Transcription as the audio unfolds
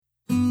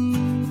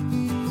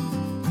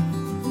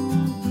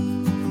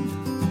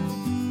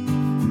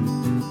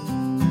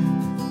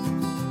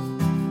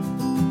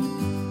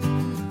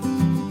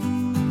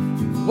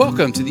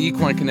Welcome to the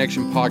Equine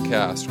Connection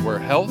podcast, where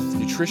health,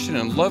 nutrition,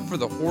 and love for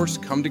the horse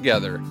come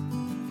together.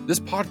 This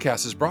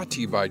podcast is brought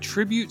to you by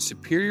Tribute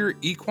Superior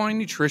Equine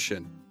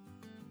Nutrition.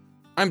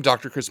 I'm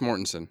Dr. Chris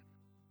Mortensen.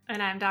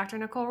 And I'm Dr.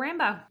 Nicole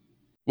Rambo.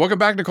 Welcome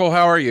back, Nicole.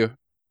 How are you?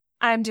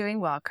 I'm doing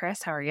well,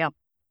 Chris. How are you?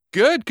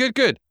 Good.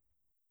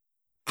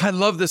 I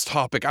love this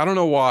topic. I don't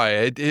know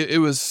why. It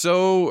was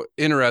so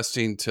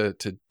interesting to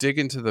dig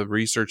into the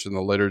research and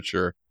the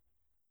literature.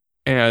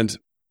 And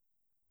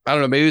I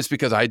don't know, maybe it's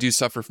because I do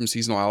suffer from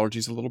seasonal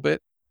allergies a little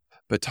bit.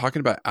 But talking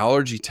about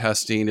allergy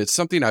testing, it's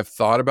something I've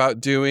thought about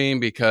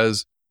doing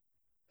because,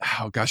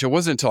 it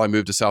wasn't until I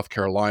moved to South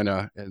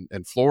Carolina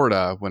and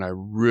Florida when I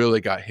really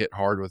got hit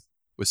hard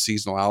with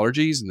seasonal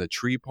allergies and the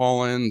tree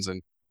pollens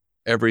and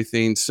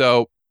everything.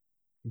 So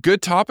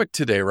good topic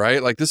today,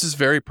 right? Like this is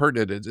very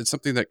pertinent. It's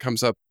something that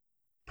comes up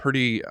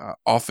pretty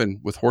often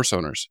with horse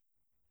owners.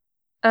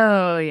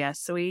 Oh,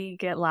 yes. We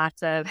get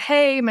lots of,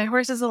 hey, my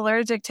horse is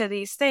allergic to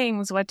these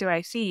things. What do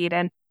I feed?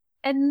 And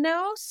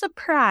no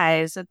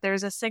surprise that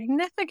there's a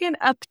significant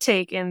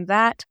uptake in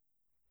that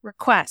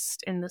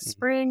request in the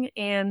spring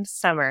and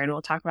summer. And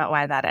we'll talk about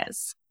why that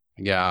is.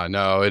 Yeah,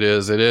 no, it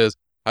is.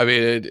 I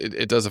mean,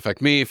 it does affect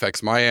me,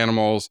 affects my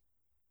animals.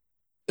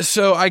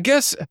 So I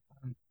guess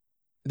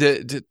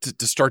to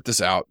start this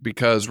out,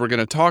 because we're going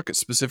to talk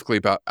specifically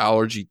about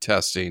allergy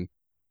testing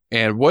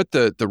and what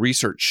the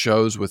research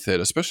shows with it,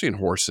 especially in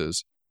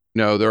horses.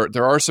 You know,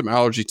 there are some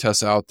allergy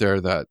tests out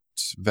there that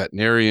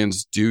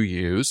veterinarians do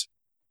use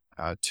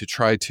to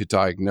try to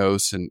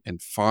diagnose and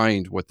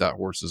find what that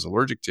horse is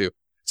allergic to.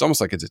 It's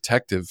almost like a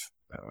detective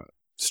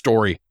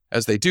story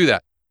as they do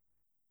that.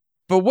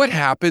 But what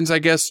happens, I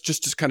guess,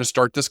 just to kind of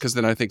start this, because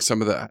then I think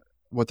some of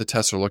what the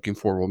tests are looking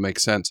for will make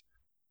sense.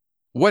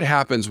 What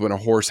happens when a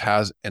horse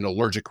has an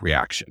allergic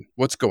reaction?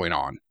 What's going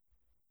on?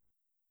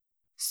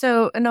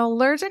 So an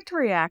allergic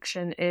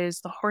reaction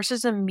is the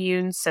horse's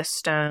immune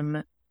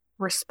system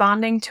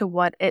responding to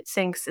what it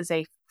thinks is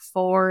a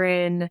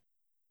foreign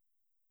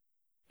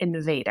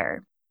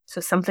invader.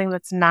 So something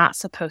that's not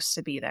supposed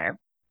to be there.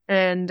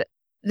 And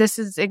this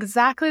is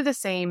exactly the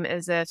same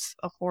as if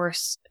a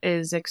horse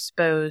is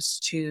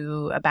exposed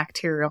to a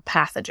bacterial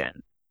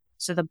pathogen.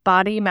 So the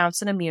body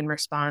mounts an immune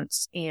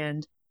response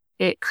and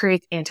it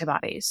creates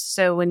antibodies.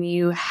 So when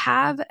you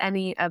have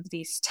any of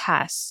these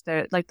tests,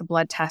 like the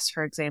blood test,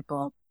 for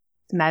example,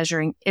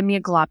 measuring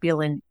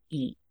immunoglobulin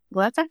E.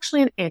 Well, that's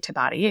actually an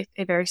antibody,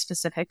 a very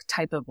specific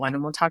type of one,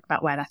 and we'll talk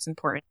about why that's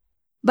important.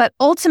 But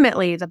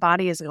ultimately, the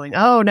body is going,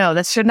 oh, no,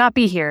 this should not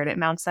be here, and it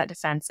mounts that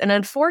defense. And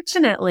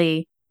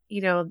unfortunately,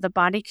 the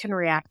body can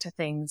react to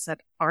things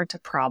that aren't a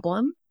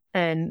problem,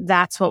 and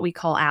that's what we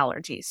call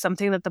allergies.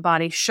 Something that the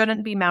body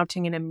shouldn't be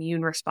mounting an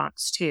immune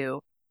response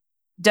to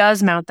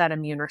does mount that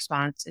immune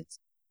response. It's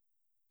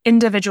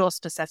individual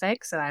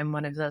specific. So I'm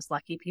one of those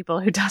lucky people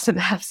who doesn't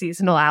have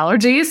seasonal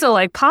allergies. So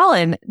like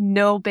pollen,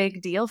 no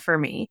big deal for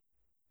me.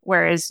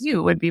 Whereas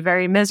you would be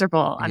very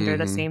miserable under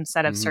the same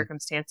set of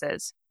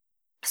circumstances.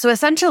 So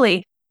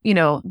essentially,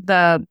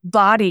 the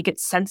body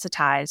gets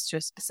sensitized to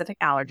a specific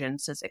allergen.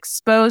 So it's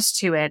exposed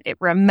to it. It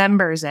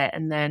remembers it.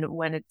 And then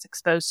when it's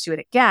exposed to it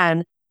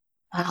again,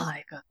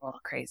 it goes a little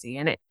crazy.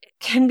 And it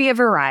can be a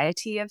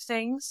variety of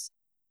things.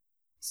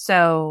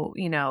 So,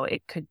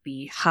 it could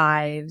be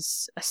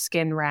hives, a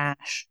skin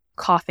rash,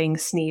 coughing,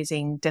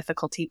 sneezing,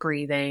 difficulty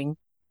breathing.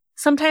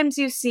 Sometimes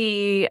you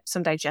see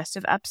some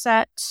digestive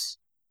upset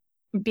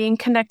being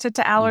connected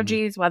to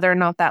allergies, whether or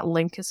not that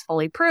link is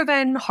fully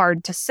proven,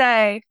 hard to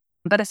say.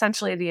 But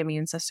essentially, the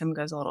immune system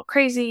goes a little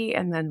crazy,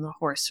 and then the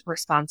horse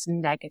responds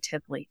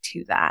negatively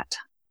to that.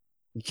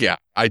 Yeah,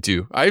 I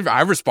do.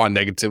 I respond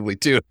negatively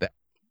to that.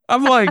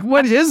 I'm like,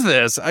 what is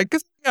this? I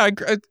guess,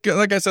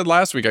 like I said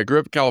last week, I grew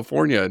up in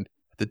California and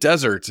the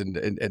deserts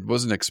and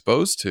wasn't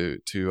exposed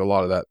to a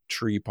lot of that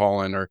tree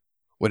pollen or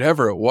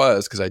whatever it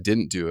was because I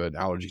didn't do an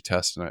allergy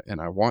test and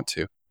I want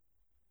to.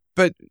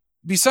 But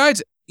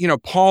besides,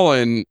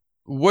 pollen,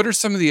 what are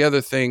some of the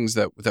other things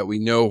that we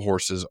know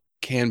horses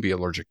can be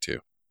allergic to?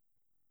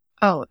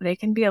 Oh, they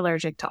can be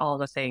allergic to all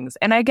the things.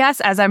 And I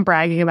guess as I'm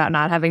bragging about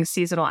not having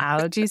seasonal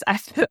allergies,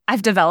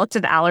 I've developed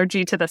an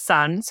allergy to the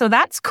sun. So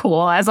that's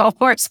cool as a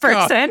horse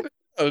person.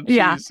 Oh,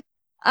 yeah.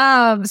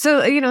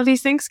 So,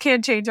 these things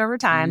can change over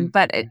time,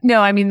 but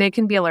they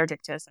can be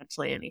allergic to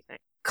essentially anything.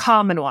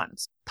 Common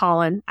ones,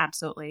 pollen,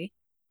 absolutely.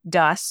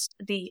 Dust,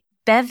 the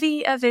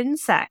bevy of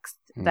insects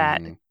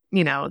that,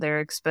 they're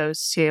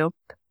exposed to.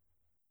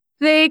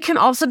 They can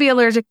also be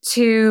allergic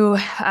to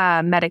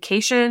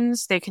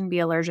medications. They can be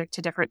allergic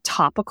to different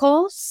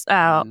topicals.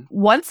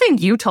 One thing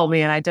you told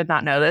me, and I did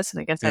not know this, and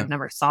I guess I've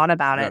never thought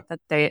about it,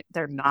 that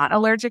they're not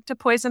allergic to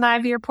poison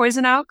ivy or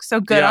poison oak. So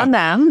good on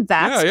them.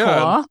 That's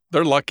cool.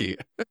 They're lucky.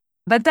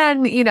 But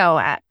then,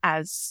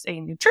 as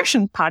a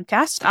nutrition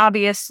podcast,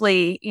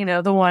 obviously,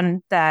 the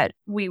one that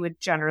we would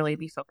generally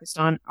be focused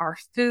on are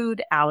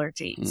food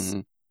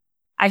allergies.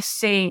 I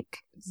think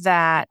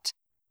that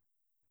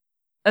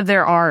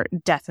there are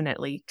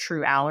definitely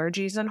true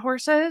allergies in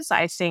horses.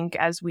 I think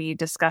as we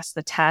discuss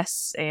the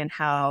tests and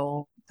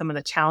how some of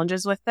the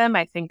challenges with them.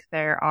 I think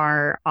there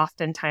are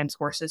oftentimes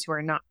horses who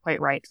are not quite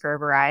right for a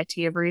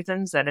variety of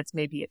reasons, that it's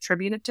maybe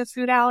attributed to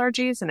food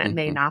allergies and it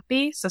may not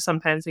be. So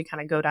sometimes we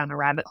kind of go down a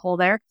rabbit hole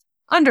there.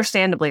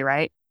 Understandably,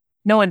 right?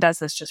 No one does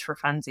this just for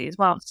funsies.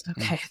 Well,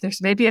 okay,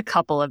 there's maybe a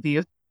couple of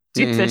you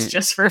do this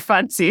just for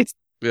funsies.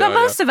 But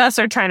most of us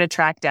are trying to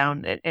track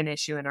down an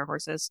issue in our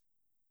horses.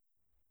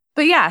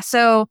 But yeah,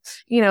 so,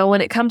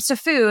 when it comes to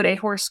food, a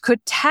horse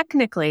could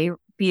technically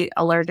be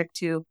allergic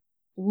to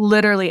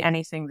literally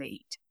anything they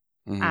eat.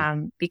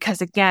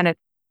 Because again,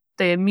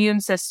 the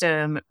immune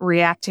system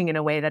reacting in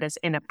a way that is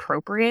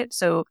inappropriate.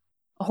 So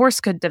a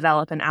horse could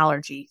develop an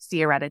allergy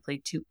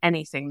theoretically to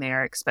anything they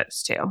are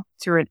exposed to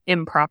through an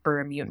improper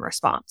immune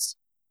response.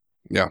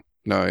 Yeah,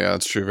 no, yeah,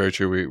 that's true. Very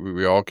true.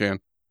 We all can.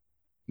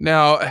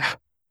 Now,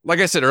 like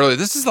I said earlier,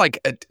 this is like,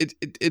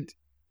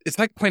 it's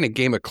like playing a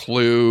game of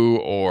Clue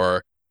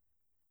or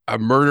a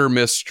murder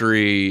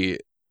mystery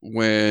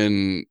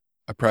when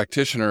a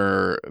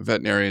practitioner,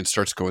 veterinarian,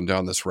 starts going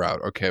down this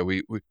route. Okay,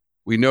 we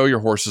know your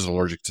horse is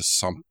allergic to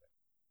something.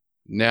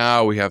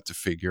 Now we have to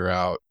figure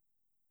out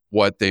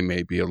what they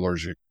may be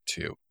allergic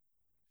to.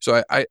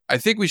 So I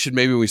think we should,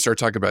 maybe when we start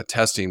talking about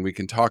testing, we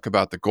can talk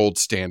about the gold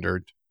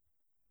standard,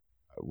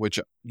 which,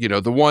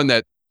 the one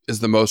that is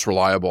the most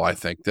reliable. I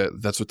think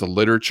that's what the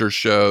literature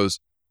shows.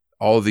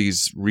 All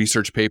these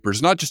research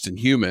papers, not just in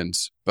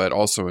humans, but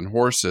also in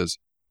horses.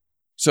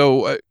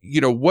 So,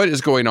 what is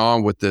going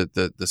on with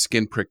the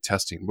skin prick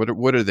testing?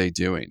 What are they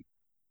doing?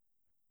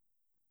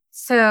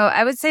 So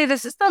I would say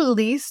this is the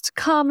least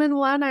common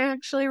one I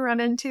actually run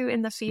into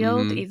in the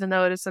field, even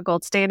though it is the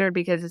gold standard,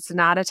 because it's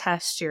not a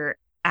test your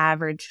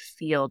average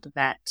field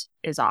vet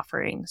is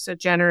offering. So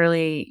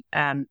generally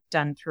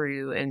done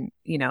through an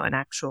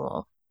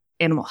actual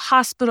animal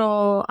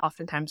hospital,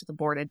 oftentimes with a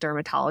boarded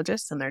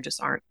dermatologist, and there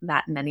just aren't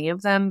that many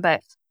of them.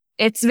 But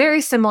it's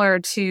very similar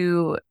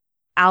to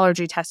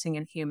allergy testing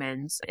in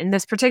humans. In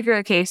this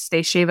particular case,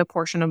 they shave a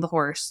portion of the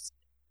horse,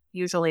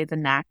 usually the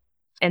neck,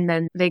 and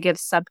then they give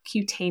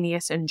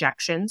subcutaneous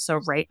injections, so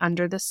right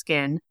under the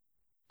skin,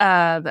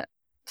 of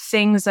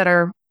things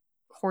that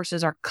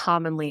horses are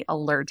commonly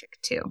allergic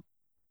to.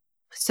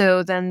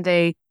 So then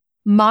they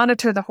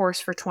monitor the horse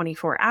for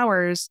 24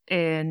 hours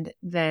and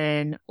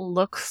then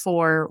look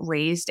for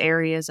raised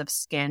areas of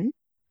skin.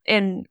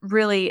 And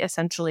really,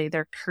 essentially,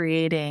 they're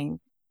creating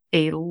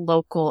a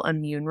local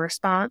immune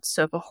response.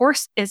 So if a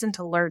horse isn't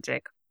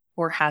allergic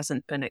or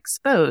hasn't been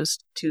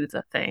exposed to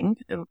the thing,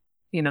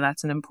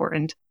 that's an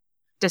important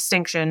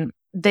distinction,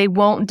 they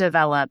won't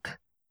develop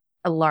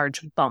a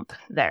large bump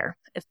there.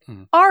 If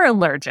they are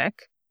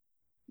allergic,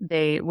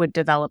 they would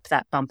develop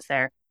that bump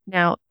there.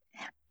 Now,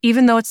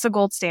 even though it's the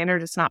gold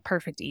standard, it's not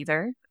perfect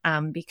either,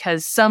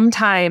 because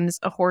sometimes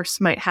a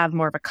horse might have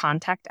more of a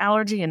contact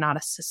allergy and not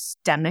a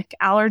systemic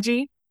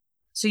allergy.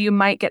 So you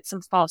might get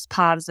some false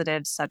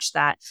positives such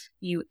that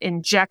you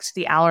inject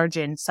the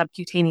allergen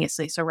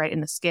subcutaneously, so right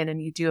in the skin,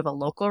 and you do have a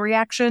local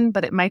reaction,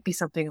 but it might be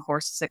something a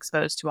horse is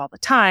exposed to all the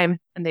time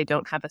and they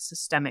don't have a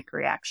systemic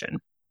reaction.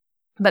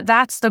 But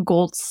that's the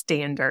gold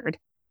standard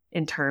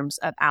in terms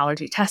of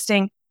allergy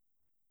testing.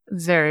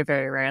 Very,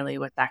 very rarely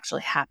what's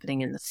actually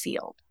happening in the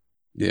field.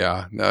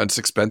 Yeah, no, it's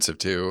expensive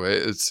too.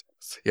 It's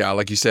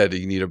like you said,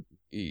 you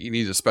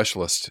need a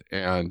specialist,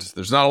 and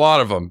there's not a lot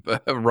of them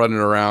running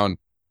around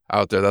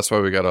out there. That's why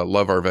we got to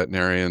love our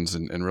veterinarians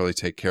and really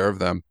take care of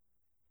them.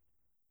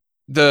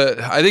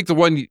 I think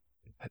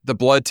the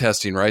blood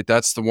testing, right?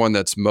 That's the one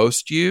that's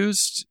most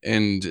used.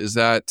 And is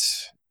that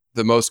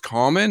the most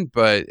common?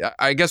 But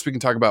I guess we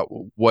can talk about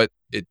what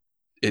it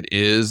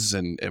is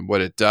and what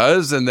it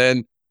does. And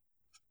then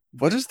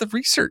what does the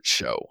research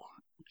show?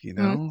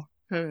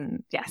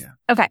 Yes. Yeah.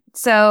 Okay.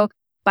 So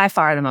by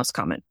far the most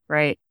common,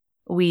 right?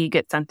 We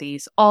get sent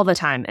these all the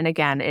time. And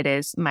again, it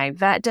is, my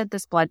vet did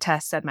this blood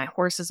test, said my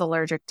horse is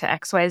allergic to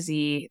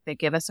XYZ. They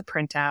give us a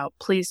printout.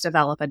 Please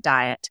develop a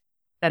diet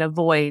that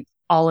avoids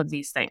all of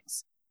these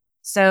things.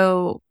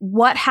 So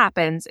what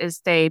happens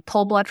is they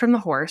pull blood from the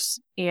horse,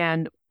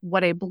 and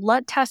what a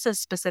blood test is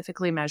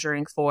specifically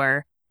measuring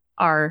for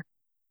are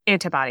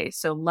antibodies.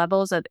 So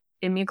levels of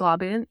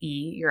immunoglobulin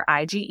E, your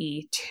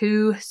IgE,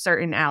 to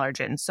certain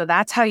allergens. So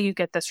that's how you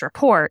get this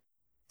report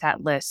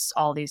that lists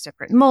all these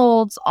different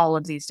molds, all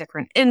of these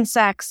different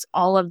insects,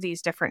 all of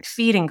these different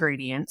feed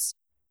ingredients,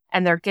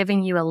 and they're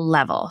giving you a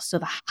level. So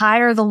the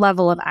higher the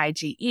level of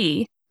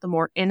IgE, the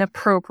more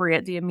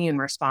inappropriate the immune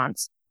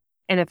response.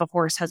 And if a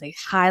horse has a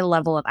high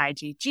level of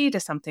IgG to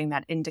something,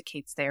 that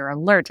indicates they are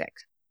allergic.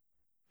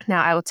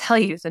 Now, I will tell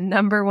you, the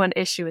number one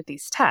issue with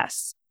these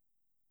tests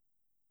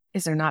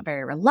is they're not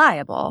very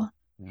reliable.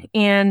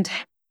 And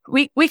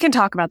we can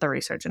talk about the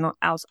research, and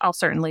I'll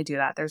certainly do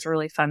that. There's a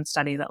really fun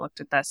study that looked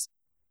at this.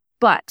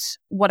 But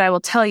what I will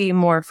tell you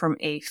more from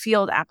a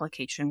field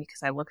application,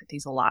 because I look at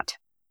these a lot,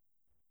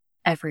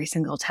 every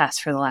single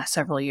test for the last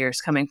several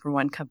years coming from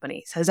one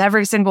company says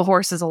every single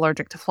horse is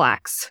allergic to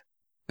flax.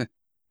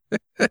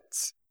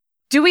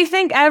 Do we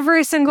think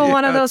every single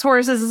one of those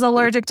horses is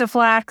allergic to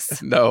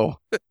flax? No.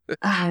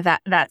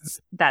 That's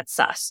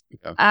sus.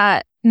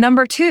 Yeah.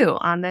 Number 2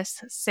 on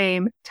this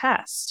same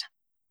test,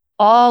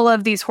 all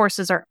of these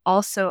horses are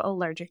also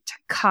allergic to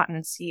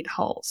cottonseed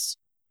hulls.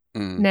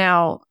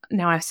 Now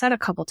I've said a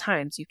couple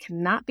times, you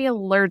cannot be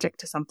allergic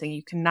to something.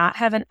 You cannot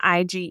have an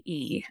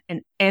IgE,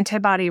 an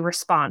antibody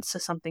response to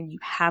something you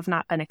have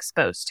not been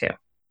exposed to.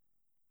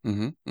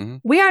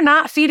 We are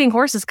not feeding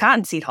horses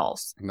cottonseed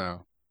hulls.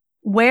 No.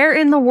 Where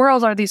in the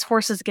world are these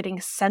horses getting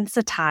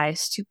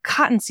sensitized to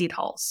cottonseed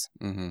hulls?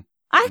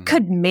 I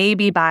could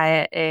maybe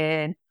buy it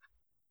in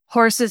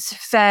horses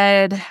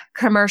fed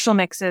commercial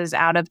mixes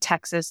out of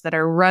Texas that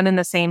are run in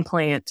the same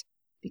plant,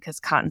 because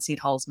cottonseed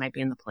hulls might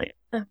be in the plant.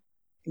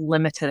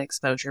 Limited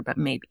exposure, but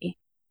maybe.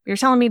 You're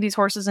telling me these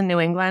horses in New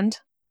England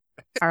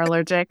are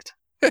allergic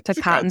to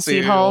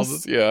cottonseed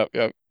hulls? Yeah.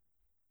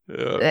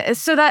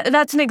 So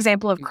that's an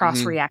example of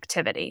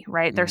cross-reactivity,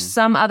 right? There's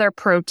some other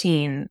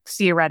protein,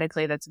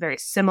 theoretically, that's very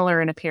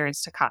similar in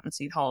appearance to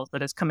cottonseed hulls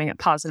that is coming up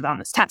positive on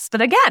this test.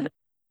 But again,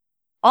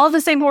 all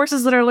the same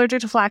horses that are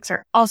allergic to flax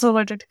are also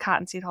allergic to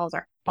cottonseed hulls,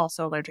 are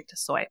also allergic to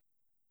soy.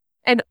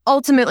 And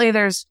ultimately,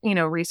 there's,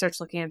 research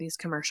looking at these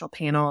commercial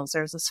panels.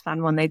 There's this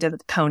fun one they did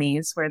with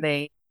ponies where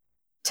they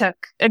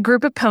took a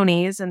group of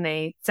ponies and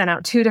they sent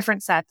out 2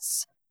 different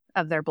sets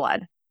of their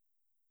blood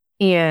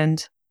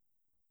and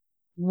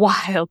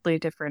wildly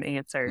different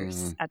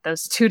answers at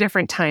those 2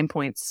 different time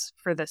points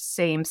for the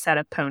same set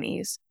of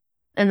ponies.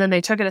 And then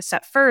they took it a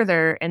step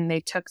further and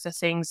they took the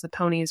things the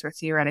ponies were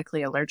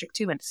theoretically allergic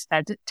to and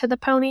fed it to the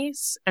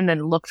ponies and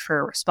then looked for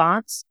a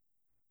response.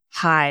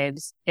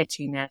 Hives,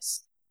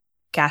 itchiness,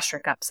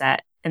 gastric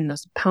upset, and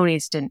those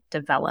ponies didn't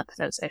develop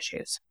those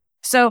issues.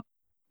 So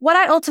what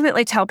I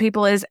ultimately tell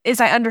people is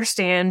I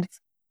understand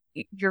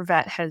your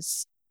vet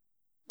has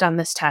done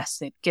this test.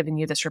 They've given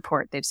you this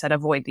report. They've said,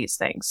 avoid these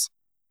things.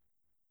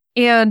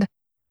 And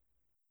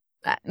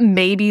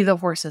maybe the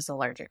horse is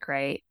allergic,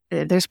 right?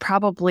 There's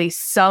probably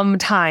some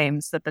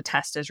times that the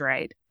test is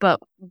right. But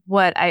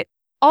what I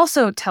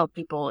also tell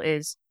people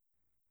is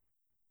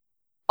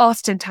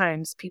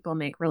oftentimes people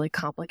make really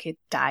complicated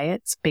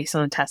diets based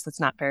on a test that's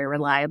not very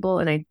reliable.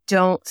 And I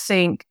don't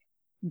think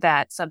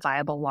that's a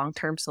viable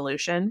long-term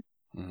solution.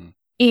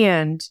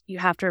 And you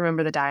have to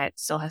remember the diet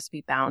still has to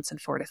be balanced and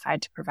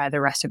fortified to provide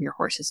the rest of your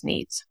horse's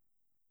needs.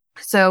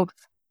 So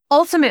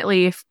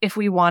ultimately, if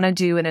we want to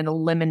do an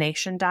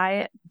elimination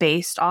diet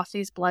based off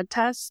these blood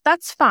tests,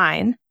 that's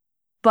fine.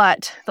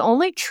 But the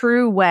only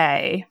true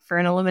way for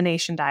an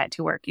elimination diet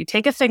to work, you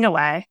take a thing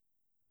away,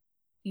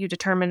 you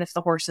determine if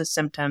the horse's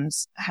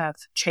symptoms have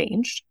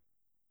changed.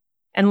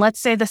 And let's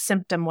say the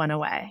symptom went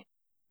away.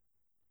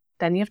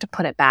 Then you have to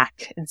put it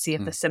back and see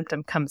if the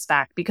symptom comes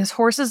back, because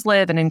horses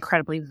live in an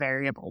incredibly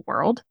variable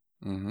world.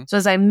 So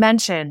as I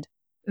mentioned,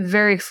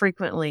 very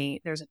frequently,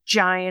 there's a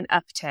giant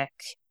uptick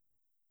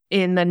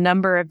in the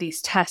number of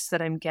these tests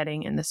that I'm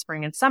getting in the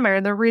spring and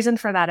summer. The reason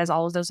for that is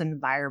all of those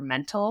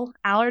environmental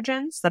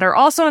allergens that are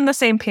also in the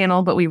same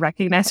panel, but we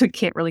recognize we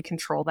can't really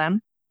control them.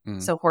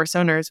 So horse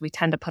owners, we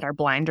tend to put our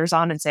blinders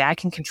on and say, I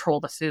can control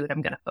the food.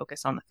 I'm going to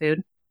focus on the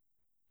food.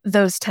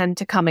 Those tend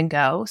to come and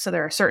go. So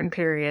there are certain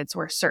periods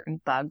where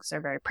certain bugs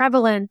are very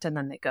prevalent and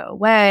then they go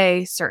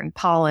away, certain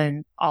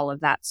pollen, all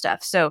of that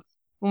stuff. So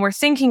when we're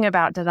thinking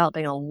about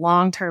developing a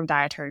long-term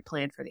dietary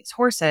plan for these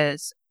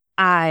horses,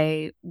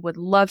 I would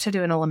love to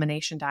do an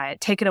elimination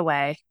diet, take it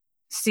away,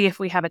 see if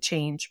we have a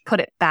change, put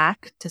it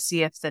back to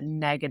see if the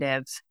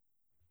negative,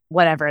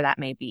 whatever that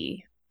may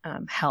be,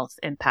 health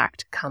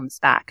impact comes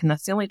back. And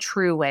that's the only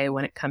true way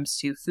when it comes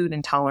to food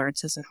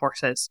intolerances in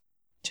horses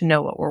to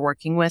know what we're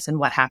working with and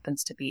what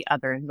happens to be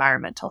other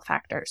environmental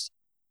factors.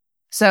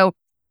 So,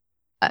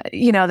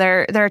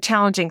 they're a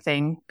challenging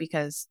thing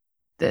because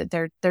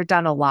they're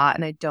done a lot,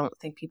 and I don't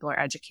think people are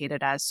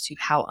educated as to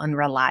how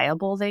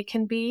unreliable they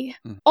can be.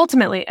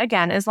 Ultimately,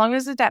 again, as long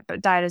as the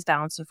diet is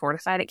balanced and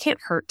fortified, it can't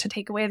hurt to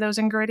take away those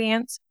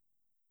ingredients,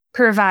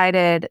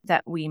 provided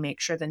that we make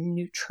sure the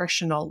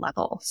nutritional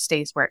level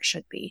stays where it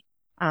should be.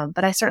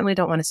 But I certainly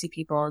don't want to see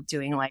people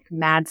doing like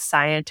mad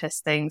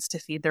scientist things to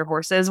feed their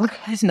horses when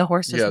the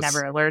horse is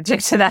never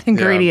allergic to that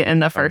ingredient in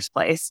the first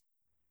place.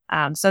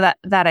 So that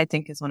I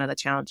think is one of the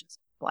challenges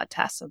of blood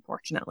tests,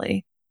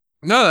 unfortunately.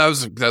 No,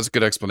 that's a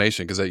good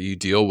explanation, because you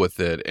deal with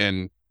it,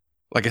 and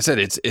like I said,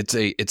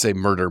 it's a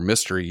murder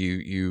mystery.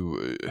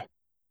 You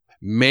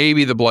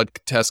maybe the blood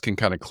test can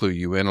kind of clue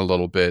you in a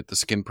little bit. The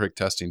skin prick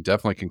testing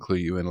definitely can clue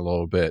you in a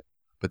little bit,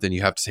 but then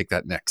you have to take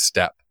that next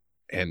step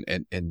and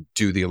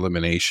do the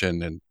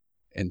elimination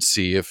and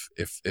see if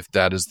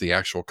that is the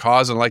actual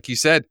cause. And like you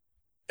said,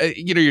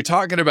 you're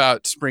talking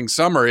about spring,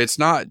 summer. It's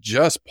not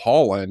just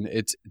pollen.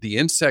 It's the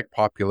insect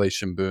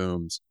population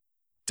booms,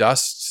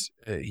 dust,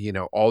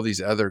 all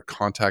these other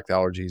contact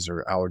allergies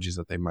or allergies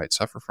that they might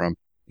suffer from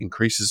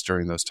increases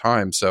during those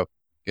times. So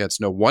yeah,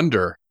 it's no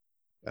wonder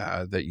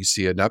that you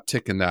see an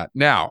uptick in that.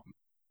 Now,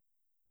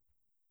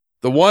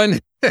 the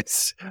one,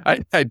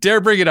 I dare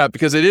bring it up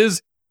because it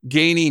is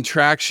gaining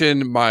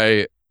traction.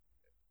 My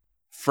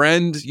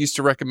friend used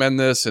to recommend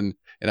this, and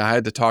I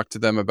had to talk to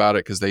them about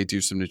it because they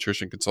do some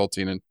nutrition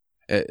consulting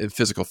and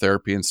physical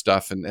therapy and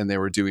stuff, and they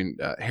were doing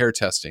hair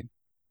testing.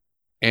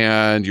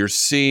 And you're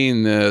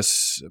seeing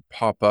this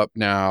pop up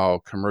now,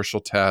 commercial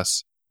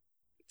tests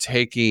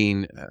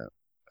taking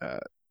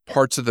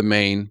parts of the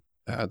mane,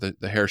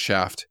 the hair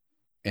shaft,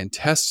 and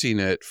testing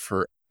it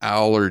for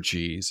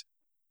allergies.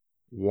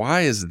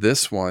 Why is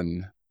this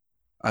one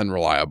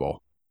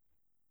unreliable?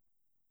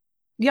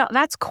 Yeah,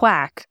 that's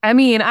quack. I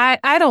mean, I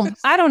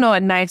don't know a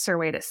nicer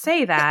way to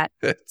say that.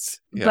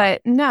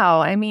 But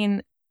no, I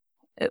mean,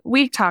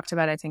 we've talked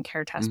about, I think,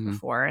 hair tests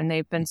before, and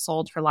they've been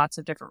sold for lots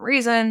of different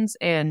reasons.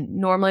 And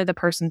normally the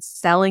person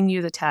selling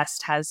you the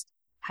test has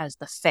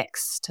the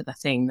fix to the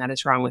thing that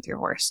is wrong with your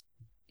horse.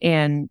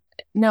 And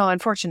no,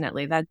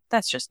 unfortunately,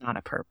 that's just not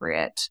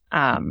appropriate.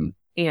 And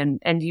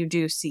you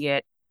do see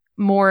it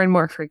more and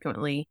more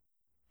frequently.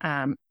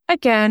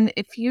 Again,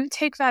 if you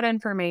take that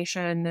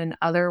information and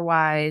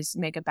otherwise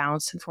make a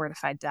balanced and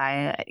fortified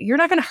diet, you're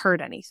not going to hurt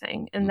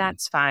anything, and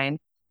that's fine.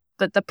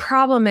 But the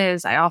problem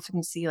is I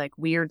often see like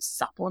weird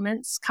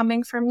supplements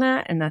coming from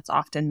that, and that's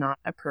often not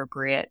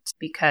appropriate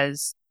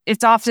because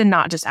it's often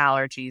not just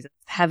allergies, it's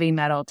heavy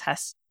metal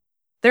tests.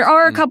 There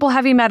are a couple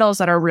heavy metals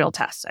that are real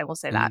tests, I will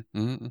say that.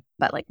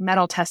 But like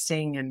metal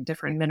testing and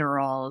different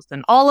minerals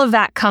and all of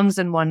that comes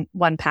in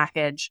one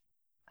package.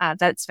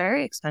 That's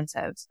very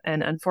expensive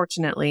and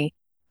unfortunately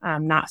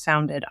not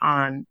founded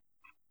on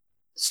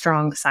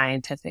strong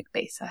scientific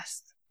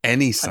basis.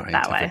 Any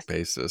scientific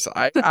basis.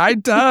 I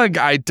dug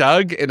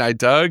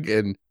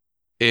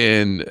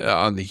and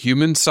on the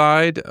human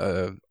side,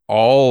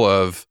 all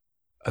of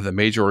the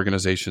major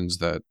organizations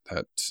that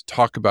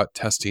talk about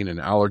testing and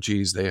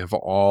allergies, they have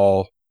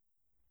all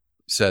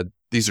said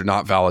these are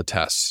not valid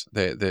tests.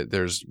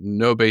 There's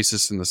no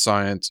basis in the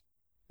science.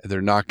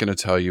 They're not going to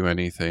tell you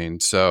anything.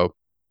 So,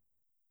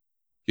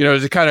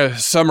 to kind of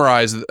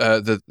summarize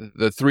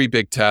the three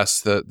big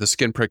tests, the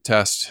skin prick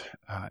test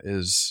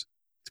is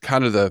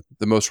kind of the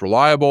most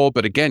reliable,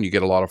 but again, you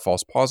get a lot of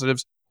false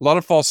positives, a lot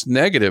of false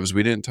negatives.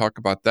 We didn't talk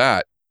about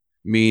that,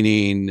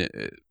 meaning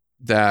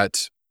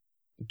that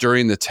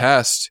during the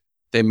test,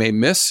 they may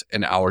miss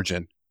an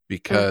allergen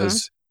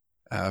because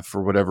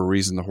for whatever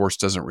reason, the horse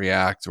doesn't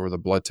react or the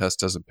blood test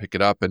doesn't pick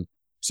it up. And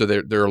so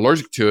they're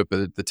allergic to it,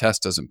 but the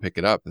test doesn't pick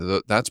it up.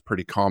 That's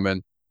pretty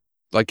common.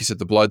 Like you said,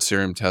 the blood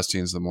serum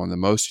testing is the one the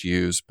most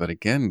used, but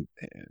again,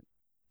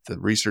 the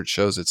research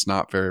shows it's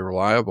not very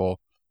reliable.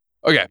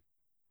 Okay.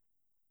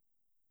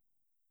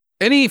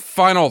 Any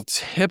final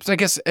tips? I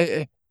guess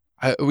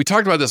we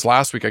talked about this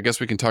last week. I guess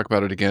we can talk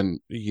about it again.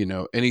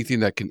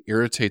 Anything that can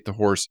irritate the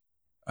horse.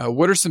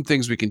 What are some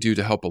things we can do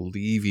to help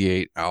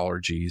alleviate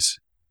allergies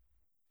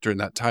during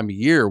that time of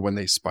year when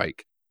they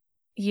spike?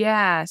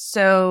 Yeah.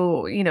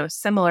 So,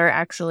 similar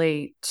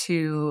actually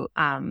to,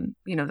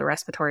 the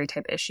respiratory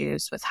type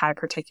issues with high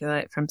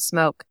particulate from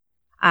smoke.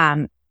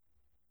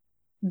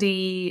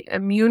 The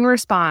immune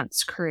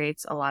response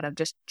creates a lot of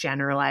just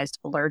generalized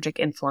allergic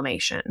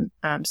inflammation.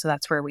 So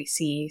that's where we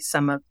see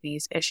some of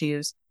these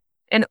issues.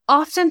 And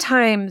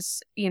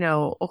oftentimes,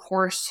 a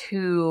horse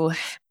who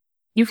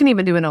you can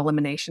even do an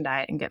elimination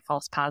diet and get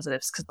false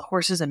positives because the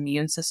horse's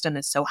immune system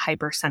is so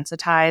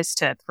hypersensitized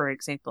to, for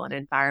example, an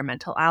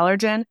environmental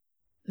allergen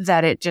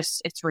that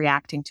it's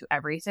reacting to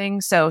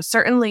everything. So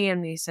certainly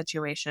in these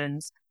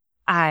situations,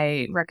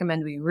 I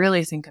recommend we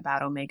really think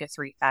about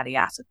omega-3 fatty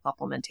acid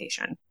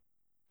supplementation.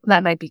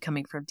 That might be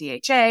coming from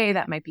DHA.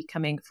 That might be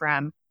coming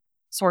from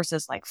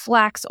sources like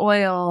flax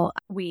oil.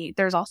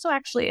 There's also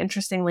actually,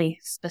 interestingly,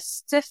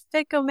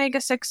 specific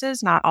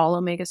omega-6s, not all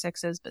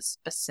omega-6s, but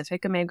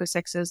specific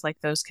omega-6s like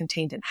those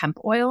contained in hemp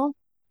oil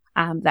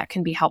that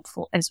can be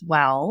helpful as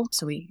well.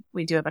 So we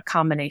do have a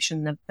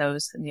combination of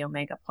those in the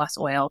omega plus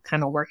oil,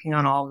 kind of working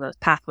on all of those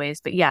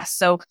pathways. But yes,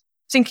 so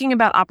thinking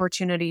about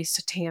opportunities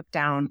to tamp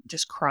down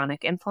just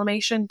chronic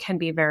inflammation can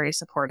be very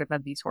supportive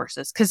of these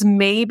horses because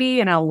maybe,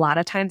 and a lot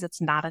of times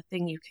it's not a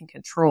thing you can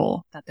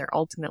control that they're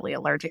ultimately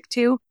allergic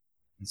to.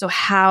 So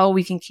how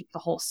we can keep the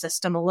whole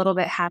system a little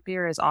bit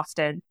happier is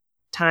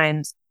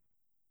oftentimes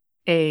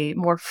a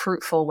more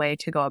fruitful way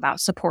to go about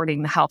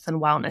supporting the health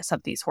and wellness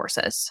of these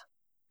horses.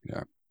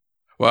 Yeah.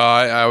 Well,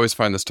 I always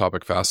find this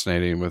topic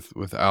fascinating with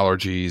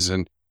allergies.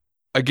 And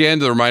again,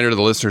 the reminder to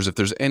the listeners, if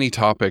there's any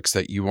topics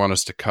that you want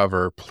us to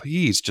cover,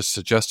 please just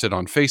suggest it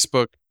on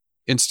Facebook,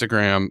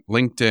 Instagram,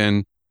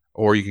 LinkedIn,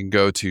 or you can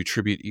go to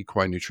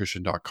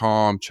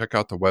tributeequinenutrition.com, check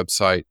out the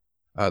website,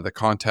 the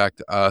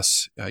contact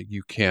us.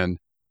 You can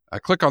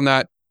click on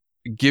that,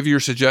 give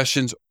your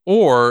suggestions,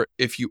 or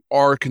if you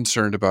are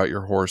concerned about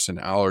your horse and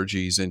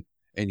allergies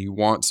and you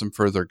want some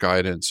further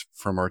guidance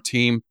from our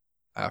team,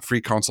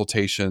 free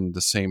consultation,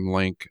 the same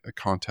link,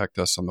 contact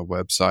us on the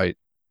website.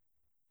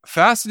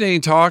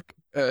 Fascinating talk.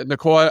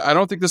 Nicole, I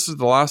don't think this is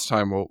the last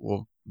time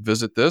we'll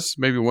visit this.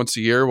 Maybe once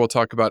a year we'll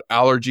talk about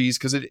allergies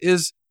because it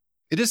is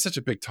such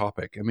a big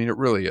topic. I mean, it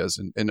really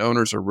is. And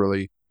owners are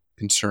really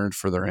concerned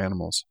for their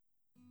animals.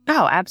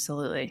 Oh,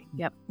 absolutely.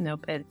 Yep.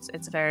 Nope.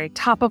 It's a very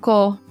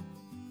topical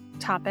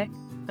topic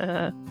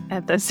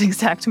at this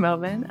exact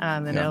moment.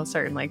 And it'll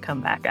certainly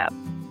come back up.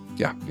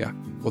 Yeah.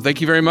 Well,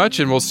 thank you very much.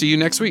 And we'll see you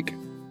next week.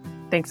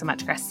 Thanks so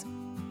much, Chris.